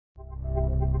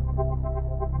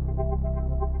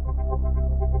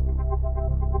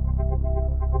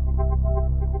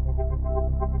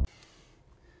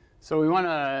So we want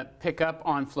to pick up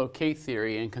on Floquet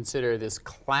theory and consider this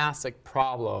classic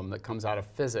problem that comes out of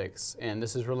physics, and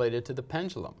this is related to the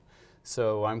pendulum.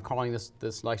 So I'm calling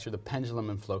this lecture the pendulum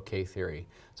and Floquet theory.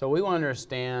 So what we want to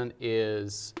understand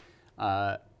is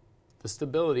the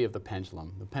stability of the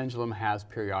pendulum. The pendulum has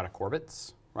periodic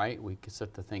orbits, right? We can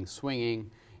set the thing swinging,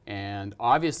 and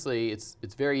obviously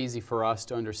it's very easy for us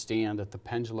to understand that the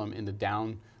pendulum in the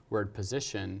downward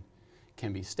position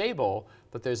can be stable,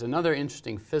 but there's another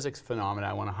interesting physics phenomena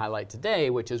I want to highlight today,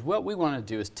 which is what we want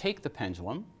to do is take the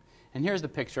pendulum, and here's the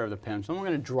picture of the pendulum. We're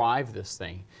going to drive this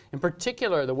thing. In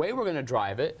particular, the way we're going to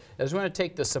drive it is we're going to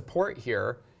take the support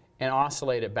here and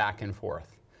oscillate it back and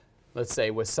forth. Let's say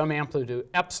with some amplitude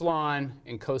epsilon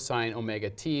and cosine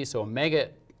omega t. So omega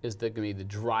is going to be the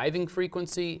driving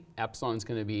frequency. Epsilon is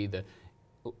going to be the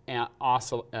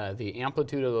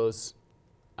amplitude of those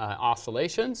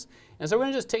oscillations. And so we're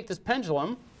going to just take this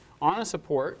pendulum on a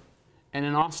support and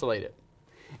then oscillate it.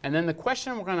 And then the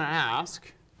question we're going to ask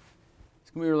is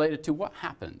going to be related to what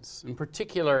happens. In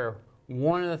particular,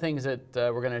 one of the things that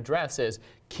we're going to address is,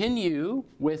 can you,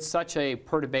 with such a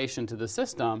perturbation to the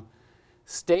system,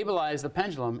 stabilize the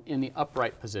pendulum in the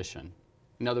upright position?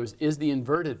 In other words, is the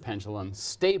inverted pendulum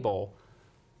stable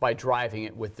by driving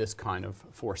it with this kind of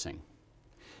forcing?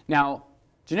 Now,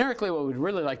 generically, what we'd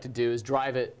really like to do is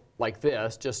drive it like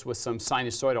this, just with some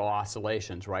sinusoidal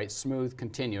oscillations, right? Smooth,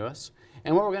 continuous.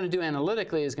 And what we're going to do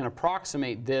analytically is going to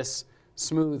approximate this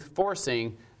smooth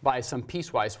forcing by some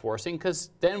piecewise forcing, because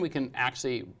then we can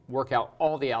actually work out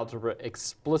all the algebra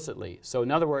explicitly. So in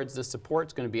other words, the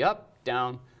support's going to be up,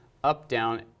 down,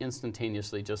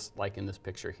 instantaneously, just like in this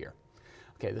picture here.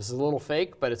 Okay, this is a little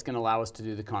fake, but it's going to allow us to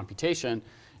do the computation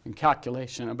and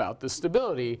calculation about the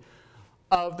stability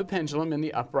of the pendulum in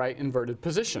the upright inverted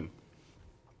position.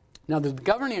 Now, the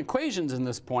governing equations in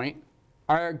this point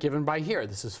are given by here.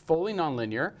 This is fully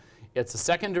nonlinear. It's a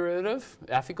second derivative,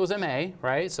 f equals ma,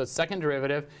 right? So it's second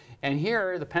derivative. And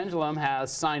here, the pendulum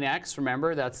has sine x.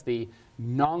 Remember, that's the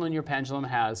nonlinear pendulum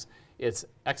has its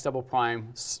x double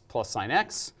prime plus sine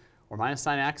x or minus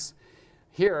sine x.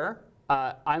 Here,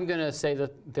 I'm going to say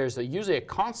that there's usually a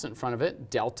constant in front of it,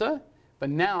 delta. But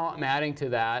now I'm adding to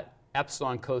that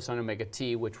epsilon cosine omega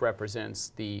t, which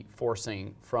represents the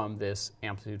forcing from this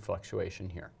amplitude fluctuation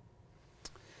here.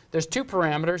 There's two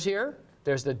parameters here.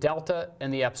 There's the delta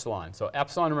and the epsilon. So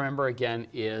epsilon, remember, again,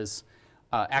 is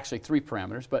actually three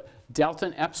parameters. But delta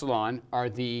and epsilon are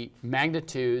the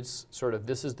magnitudes, sort of,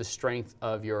 this is the strength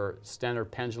of your standard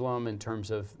pendulum in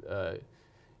terms of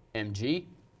mg.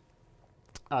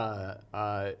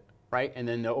 Right? And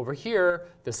then over here,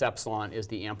 this epsilon is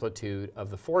the amplitude of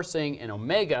the forcing, and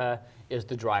omega is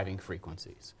the driving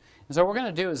frequencies. And so what we're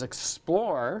going to do is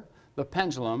explore the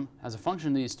pendulum as a function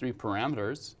of these three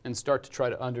parameters and start to try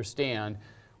to understand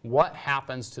what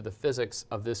happens to the physics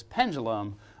of this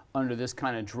pendulum under this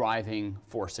kind of driving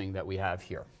forcing that we have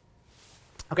here.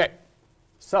 Okay,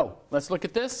 so let's look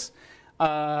at this.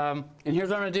 And here's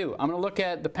what I'm going to do. I'm going to look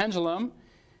at the pendulum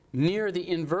near the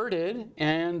inverted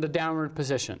and the downward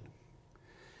position.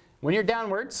 When you're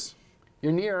downwards,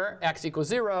 you're near x equals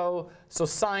 0, so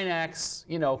sine x,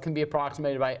 can be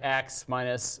approximated by x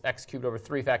minus x cubed over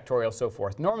 3 factorial, so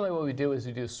forth. Normally what we do is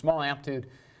we do small amplitude,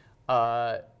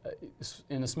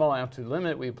 in the small amplitude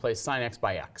limit, we place sine x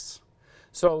by x.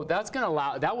 So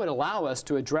that would allow us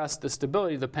to address the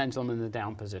stability of the pendulum in the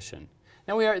down position.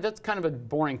 Now that's kind of a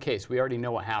boring case. We already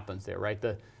know what happens there, right?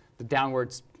 The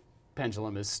downwards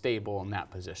pendulum is stable in that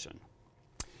position.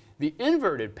 The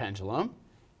inverted pendulum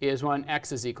is when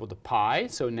x is equal to pi.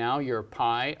 So now you're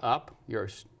pi up, you're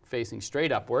facing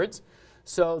straight upwards.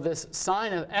 So this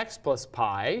sine of x plus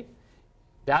pi,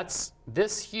 that's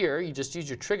this here. You just use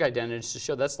your trig identities to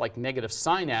show that's like negative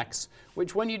sine x,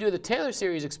 which when you do the Taylor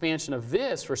series expansion of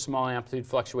this for small amplitude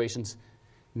fluctuations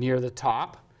near the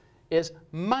top is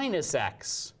minus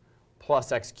x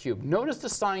plus x cubed. Notice the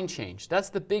sign change. That's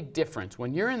the big difference.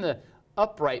 When you're in the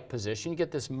upright position, you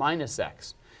get this minus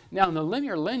x. Now, in the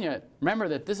linear limit, remember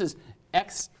that this is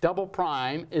x double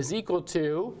prime is equal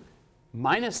to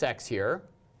minus x here,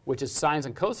 which is sines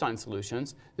and cosine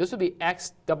solutions. This would be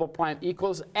x double prime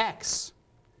equals x,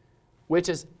 which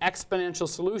is exponential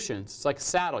solutions. It's like a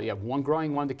saddle. You have one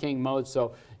growing, one decaying mode.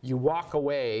 So you walk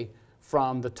away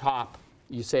from the top.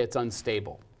 You say it's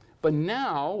unstable. But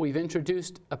now we've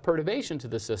introduced a perturbation to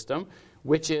the system,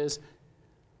 which is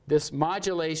this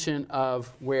modulation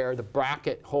of where the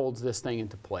bracket holds this thing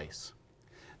into place.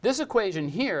 This equation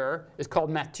here is called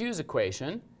Mathieu's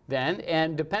equation then,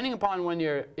 and depending upon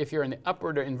if you're in the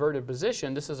upward or inverted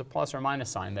position, this is a plus or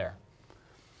minus sign there.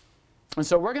 And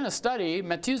so we're going to study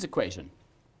Mathieu's equation.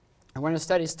 And we're going to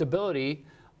study stability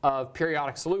of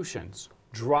periodic solutions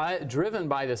driven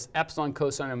by this epsilon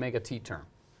cosine omega t term.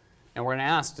 And we're going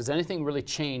to ask, does anything really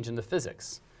change in the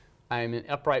physics? I'm in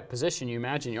upright position. You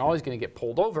imagine you're always going to get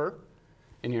pulled over,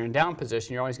 and you're in down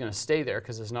position. You're always going to stay there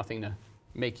because there's nothing to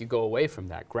make you go away from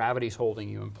that. Gravity's holding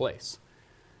you in place.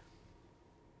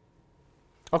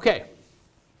 Okay,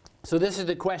 so this is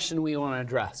the question we want to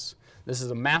address. This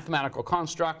is a mathematical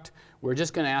construct. We're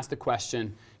just going to ask the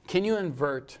question, can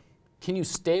you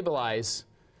stabilize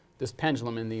this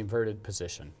pendulum in the inverted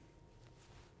position?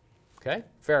 Okay,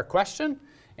 fair question.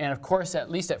 And of course,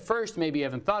 at least at first, maybe you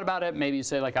haven't thought about it. Maybe you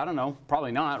say, like, I don't know,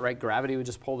 probably not, right? Gravity would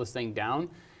just pull this thing down.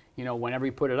 You know, whenever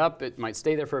you put it up, it might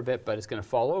stay there for a bit, but it's going to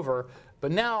fall over.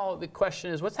 But now the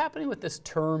question is, what's happening with this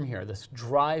term here, this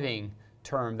driving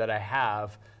term that I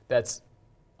have that's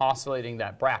oscillating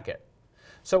that bracket?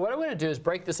 So what I'm going to do is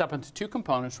break this up into two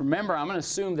components. Remember, I'm going to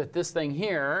assume that this thing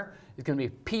here is going to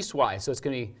be piecewise. So it's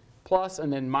going to be plus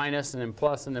and then minus and then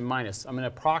plus and then minus. I'm going to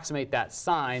approximate that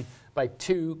sign by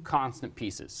two constant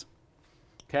pieces.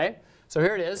 Okay? So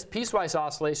here it is. Piecewise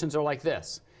oscillations are like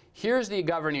this. Here's the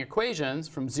governing equations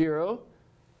from 0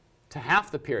 to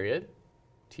half the period,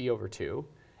 t over 2.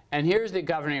 And here's the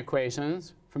governing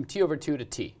equations from t over 2 to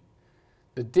t.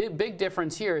 The big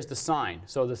difference here is the sign.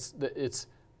 So it's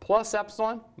plus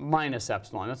epsilon minus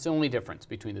epsilon. That's the only difference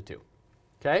between the two.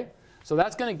 Okay? So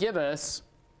that's going to give us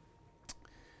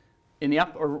in the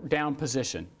up or down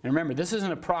position. And remember, this is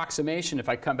an approximation. If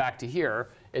I come back to here,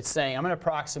 it's saying I'm going to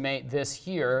approximate this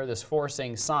here, this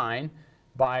forcing sign,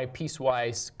 by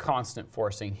piecewise constant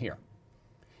forcing here.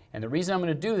 And the reason I'm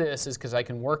going to do this is because I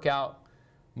can work out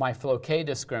my Floquet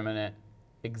discriminant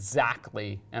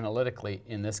exactly analytically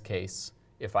in this case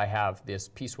if I have this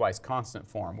piecewise constant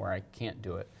form, where I can't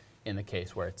do it in the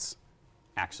case where it's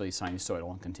actually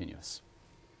sinusoidal and continuous.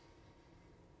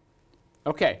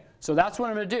 Okay, so that's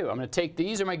what I'm going to do. I'm going to take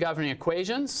these are my governing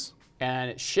equations, and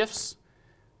it shifts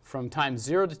from times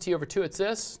 0 to t over 2, it's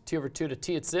this, t over 2 to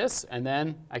t, it's this, and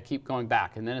then I keep going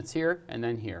back, and then it's here, and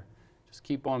then here. Just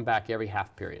keep going back every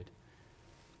half period.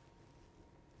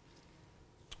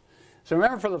 So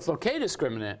remember, for the Floquet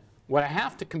discriminant, what I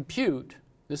have to compute,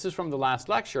 this is from the last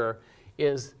lecture,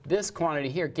 is this quantity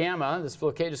here, gamma, this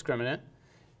Floquet discriminant,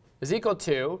 is equal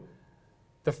to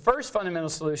the first fundamental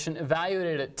solution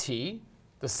evaluated at t,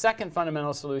 the second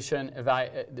fundamental solution,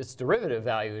 its derivative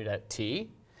evaluated at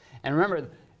t. And remember,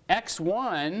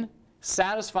 x1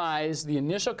 satisfies the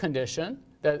initial condition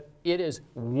that it is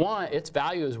 1, its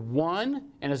value is 1,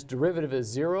 and its derivative is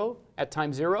 0 at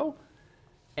time 0.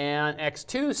 And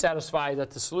x2 satisfies that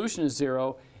the solution is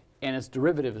 0, and its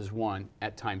derivative is 1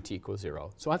 at time t equals 0.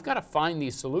 So I've got to find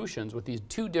these solutions with these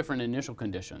two different initial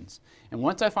conditions. And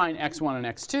once I find x1 and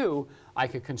x2, I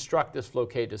could construct this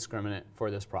Floquet discriminant for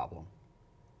this problem.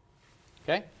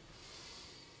 Okay?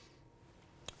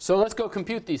 So let's go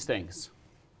compute these things.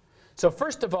 So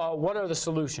first of all, what are the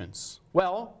solutions?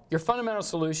 Well, your fundamental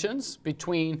solutions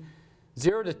between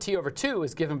 0 to t over 2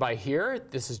 is given by here.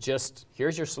 This is just,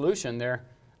 here's your solution. They're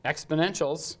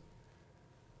exponentials.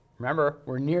 Remember,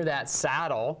 we're near that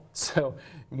saddle. So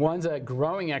one's a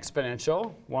growing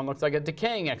exponential. One looks like a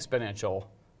decaying exponential.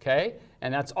 Okay?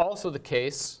 And that's also the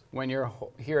case when you're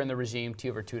here in the regime t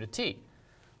over 2 to t.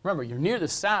 Remember, you're near the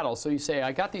saddle, so you say,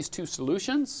 I got these two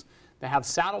solutions that have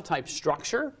saddle-type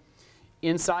structure.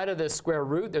 Inside of this square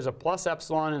root, there's a plus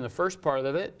epsilon in the first part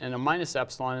of it and a minus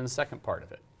epsilon in the second part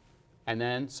of it. And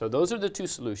then, so those are the two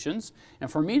solutions.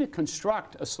 And for me to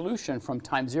construct a solution from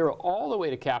time 0 all the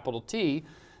way to capital T,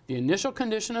 the initial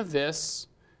condition of this,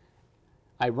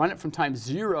 I run it from time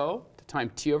 0 to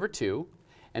time t over 2.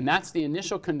 And that's the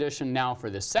initial condition now for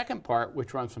the second part,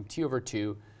 which runs from t over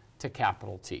 2 to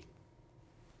capital T.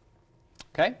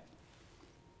 Okay?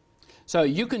 So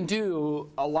you can do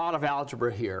a lot of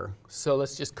algebra here. So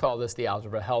let's just call this the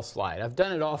algebra hell slide. I've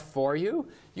done it all for you.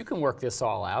 You can work this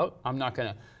all out. I'm not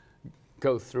going to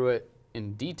go through it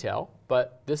in detail,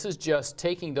 but this is just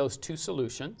taking those two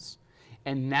solutions.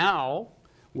 And now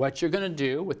what you're going to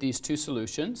do with these two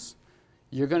solutions,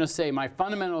 you're going to say my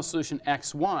fundamental solution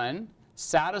x1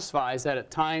 satisfies that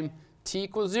at time t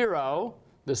equals 0,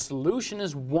 the solution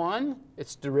is 1,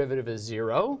 its derivative is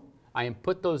 0. I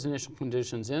input those initial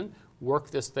conditions in,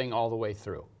 work this thing all the way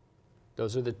through.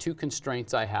 Those are the two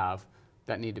constraints I have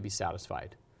that need to be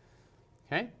satisfied.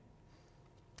 Okay?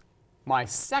 My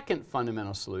second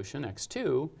fundamental solution,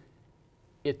 x2,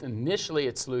 initially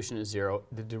its solution is 0,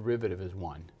 the derivative is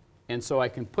 1. And so I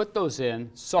can put those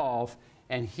in, solve,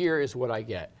 and here is what I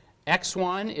get.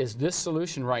 x1 is this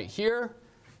solution right here,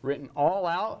 written all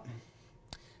out.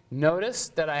 Notice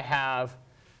that I have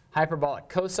hyperbolic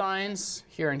cosines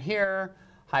here and here,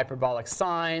 hyperbolic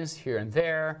sines here and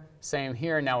there. Same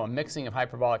here. Now a mixing of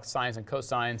hyperbolic sines and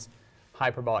cosines,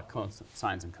 hyperbolic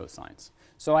sines and cosines.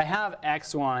 So I have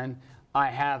x1, I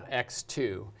have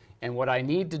x2. And what I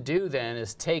need to do then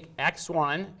is take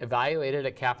x1, evaluated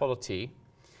at capital T.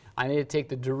 I need to take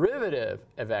the derivative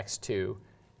of x2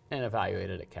 and evaluate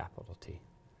it at capital T.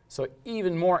 So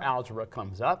even more algebra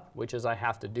comes up, which is I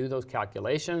have to do those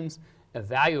calculations,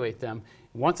 evaluate them.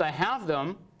 Once I have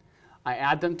them, I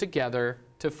add them together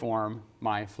to form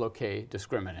my Floquet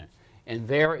discriminant. And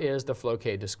there is the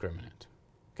Floquet discriminant.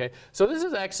 Okay? So this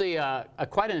is actually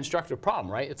quite an instructive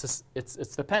problem, right? It's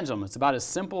the pendulum. It's about as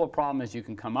simple a problem as you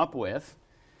can come up with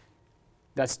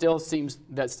that still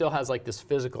has like this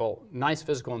nice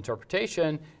physical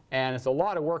interpretation. And it's a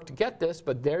lot of work to get this,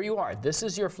 but there you are. This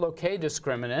is your Floquet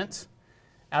discriminant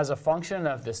as a function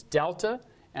of this delta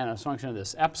and as a function of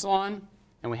this epsilon.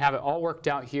 And we have it all worked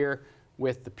out here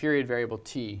with the period variable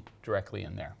t directly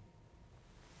in there.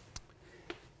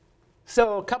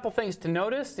 So a couple things to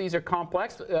notice. These are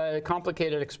complex,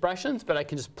 complicated expressions, but I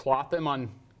can just plot them on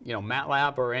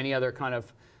MATLAB or any other kind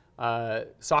of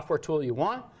software tool you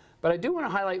want. But I do want to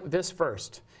highlight this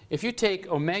first. If you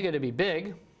take omega to be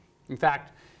big, in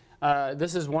fact,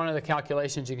 this is one of the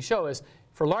calculations you can show is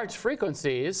for large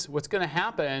frequencies, what's going to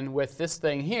happen with this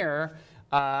thing here,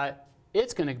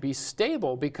 it's going to be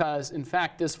stable because, in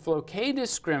fact, this Floquet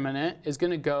discriminant is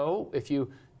going to go, if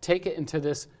you take it into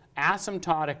this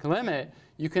asymptotic limit,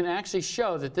 you can actually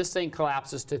show that this thing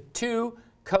collapses to 2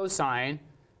 cosine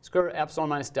square root of epsilon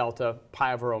minus delta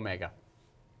pi over omega.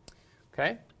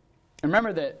 Okay? And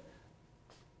remember that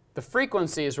the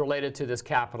frequency is related to this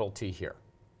capital T here.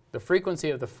 The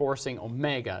frequency of the forcing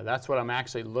omega, that's what I'm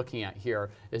actually looking at here,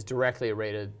 is directly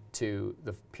related to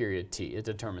the period t. It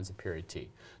determines the period t.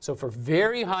 So for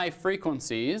very high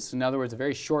frequencies, in other words, a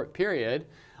very short period,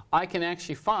 I can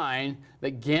actually find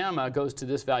that gamma goes to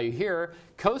this value here.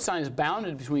 Cosine is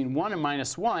bounded between 1 and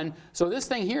minus 1. So this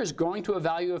thing here is going to a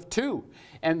value of 2.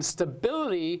 And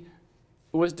stability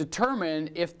was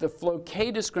determined if the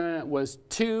Floquet discriminant was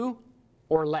 2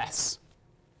 or less.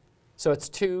 So it's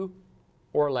 2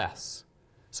 or less.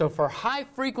 So for high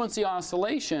frequency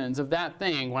oscillations of that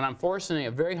thing, when I'm forcing it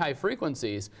at very high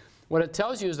frequencies, what it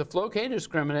tells you is the Floquet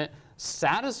discriminant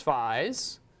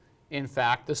satisfies, in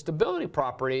fact, the stability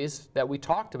properties that we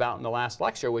talked about in the last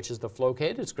lecture, which is the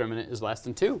Floquet discriminant is less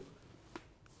than 2.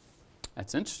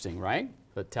 That's interesting, right?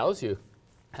 It tells you,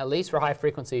 at least for high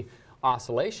frequency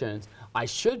oscillations, I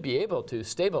should be able to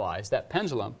stabilize that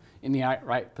pendulum in the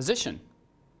right position.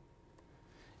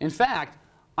 In fact,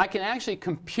 I can actually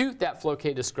compute that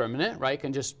Floquet discriminant, right? I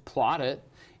can just plot it.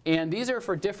 And these are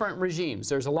for different regimes.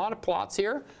 There's a lot of plots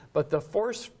here, but the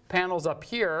force panels up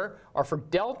here are for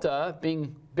delta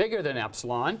being bigger than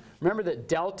epsilon. Remember that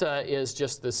delta is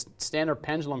just this standard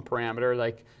pendulum parameter,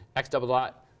 like x double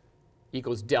dot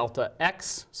equals delta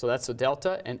x, so that's the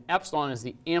delta, and epsilon is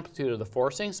the amplitude of the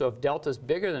forcing. So if delta is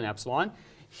bigger than epsilon,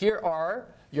 here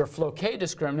are your Floquet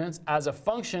discriminants as a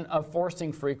function of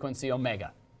forcing frequency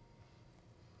omega.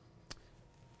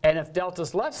 And if delta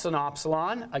is less than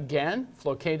epsilon, again,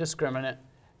 Floquet discriminant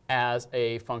as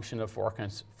a function of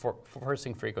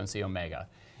forcing frequency omega.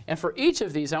 And for each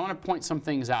of these, I want to point some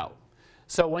things out.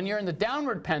 So when you're in the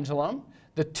downward pendulum,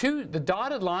 the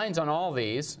dotted lines on all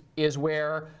these is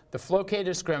where the Floquet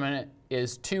discriminant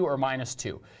is 2 or minus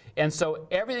 2. And so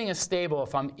everything is stable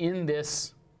if I'm in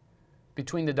this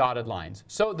between the dotted lines.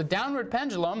 So the downward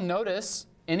pendulum, notice,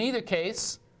 in either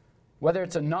case, whether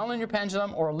it's a nonlinear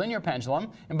pendulum or a linear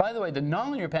pendulum, and by the way, the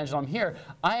nonlinear pendulum here,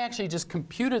 I actually just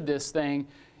computed this thing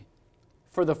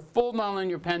for the full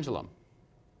nonlinear pendulum.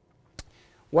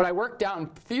 What I worked out in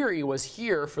theory was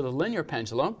here for the linear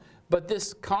pendulum, but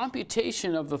this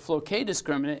computation of the Floquet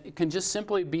discriminant, it can just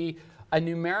simply be a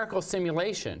numerical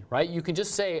simulation, right? You can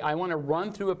just say, I want to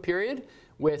run through a period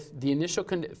with the initial,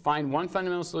 find one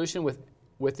fundamental solution with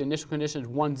the initial conditions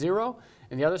 1, 0,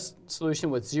 and the other solution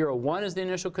with 0, 1 as the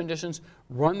initial conditions,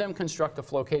 run them, construct the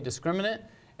Floquet discriminant,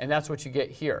 and that's what you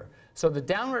get here. So the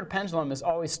downward pendulum is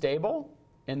always stable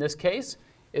in this case.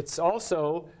 It's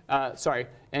also,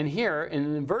 and here in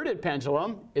an inverted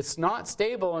pendulum, it's not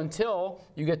stable until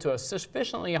you get to a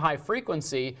sufficiently high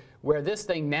frequency where this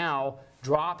thing now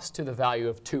drops to the value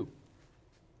of 2.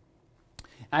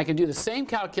 And I can do the same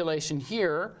calculation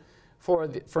here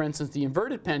for instance, the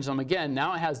inverted pendulum. Again,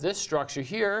 now it has this structure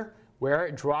here where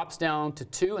it drops down to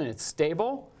 2 and it's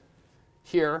stable.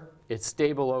 Here, it's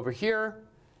stable over here.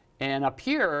 And up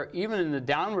here, even in the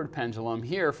downward pendulum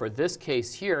here, for this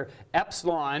case here,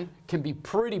 epsilon can be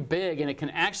pretty big and it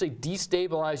can actually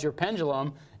destabilize your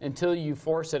pendulum until you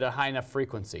force it at a high enough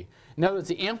frequency. In other words,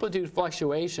 the amplitude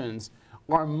fluctuations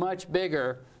are much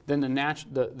bigger than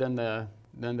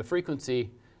the frequency,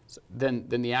 than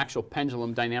the actual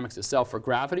pendulum dynamics itself. For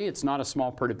gravity, it's not a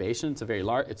small perturbation.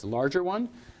 It's a larger one.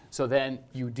 So then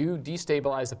you do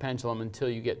destabilize the pendulum until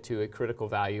you get to a critical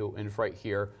value, and right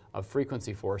here, of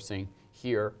frequency forcing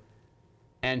here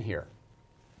and here.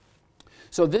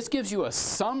 So this gives you a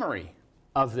summary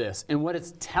of this, and what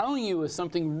it's telling you is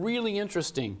something really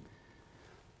interesting.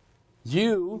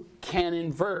 You can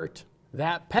invert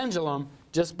that pendulum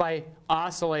just by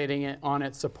oscillating it on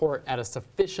its support at a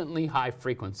sufficiently high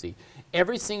frequency.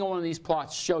 Every single one of these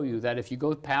plots show you that if you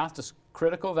go past a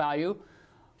critical value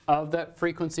of that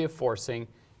frequency of forcing,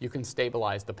 you can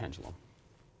stabilize the pendulum.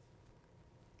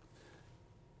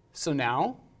 So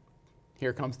now,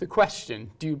 here comes the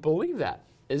question. Do you believe that?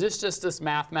 Is this just this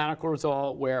mathematical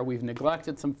result where we've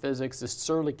neglected some physics? This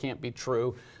certainly can't be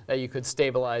true, that you could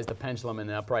stabilize the pendulum in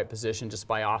the upright position just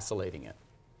by oscillating it.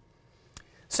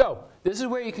 So this is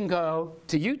where you can go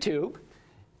to YouTube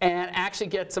and actually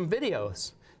get some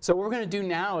videos. So what we're going to do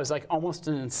now is like almost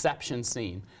an inception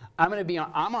scene. I'm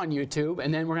on YouTube,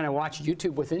 and then we're going to watch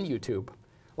YouTube within YouTube.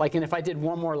 Like, and if I did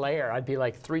one more layer, I'd be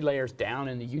like 3 layers down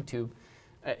in the YouTube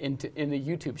in the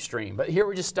YouTube stream. But here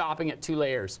we're just stopping at 2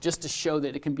 layers just to show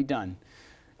that it can be done.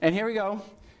 And here we go.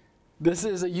 This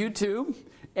is a YouTube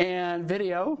and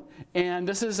video, and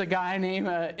this is a guy named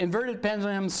Inverted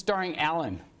Pendulum starring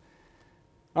Alan.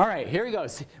 All right, here he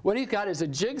goes. What he's got is a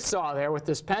jigsaw there with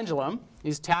this pendulum.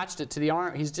 He's attached it to the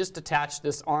arm. He's just attached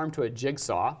this arm to a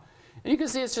jigsaw. And you can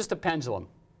see it's just a pendulum,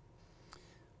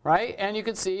 right? And you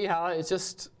can see how it's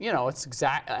just, you know,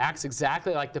 acts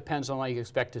exactly like the pendulum like you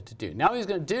expect it to do. Now what he's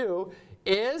going to do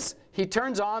is he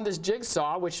turns on this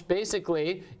jigsaw, which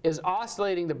basically is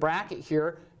oscillating the bracket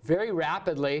here very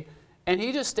rapidly, and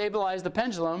he just stabilized the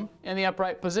pendulum in the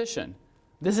upright position.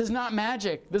 This is not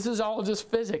magic. This is all just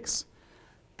physics.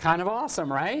 Kind of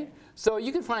awesome, right? So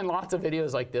you can find lots of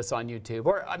videos like this on YouTube,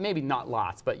 or maybe not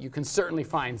lots, but you can certainly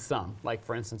find some, like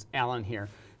for instance Alan here,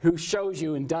 who shows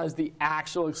you and does the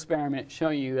actual experiment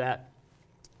showing you that,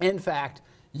 in fact,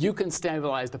 you can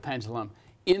stabilize the pendulum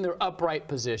in the upright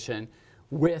position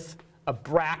with a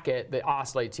bracket that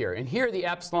oscillates here. And here the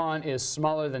epsilon is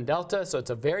smaller than delta, so it's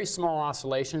a very small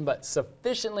oscillation, but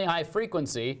sufficiently high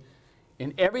frequency.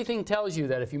 And everything tells you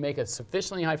that if you make a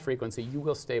sufficiently high frequency, you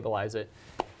will stabilize it.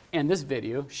 And this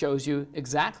video shows you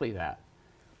exactly that.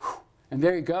 And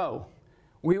there you go.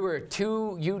 We were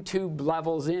 2 YouTube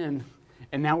levels in,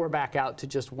 and now we're back out to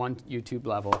just 1 YouTube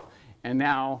level. And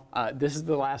now this is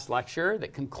the last lecture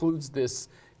that concludes this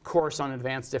course on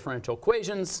advanced differential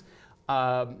equations.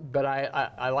 But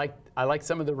I like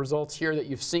some of the results here that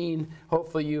you've seen.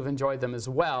 Hopefully you've enjoyed them as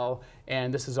well.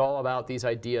 And this is all about these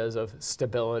ideas of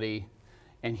stability.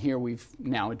 And here we've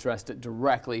now addressed it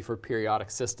directly for periodic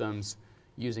systems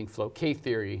using Floquet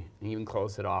theory, and even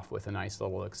closed it off with a nice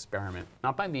little experiment.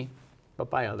 Not by me, but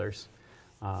by others.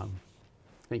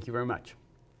 Thank you very much.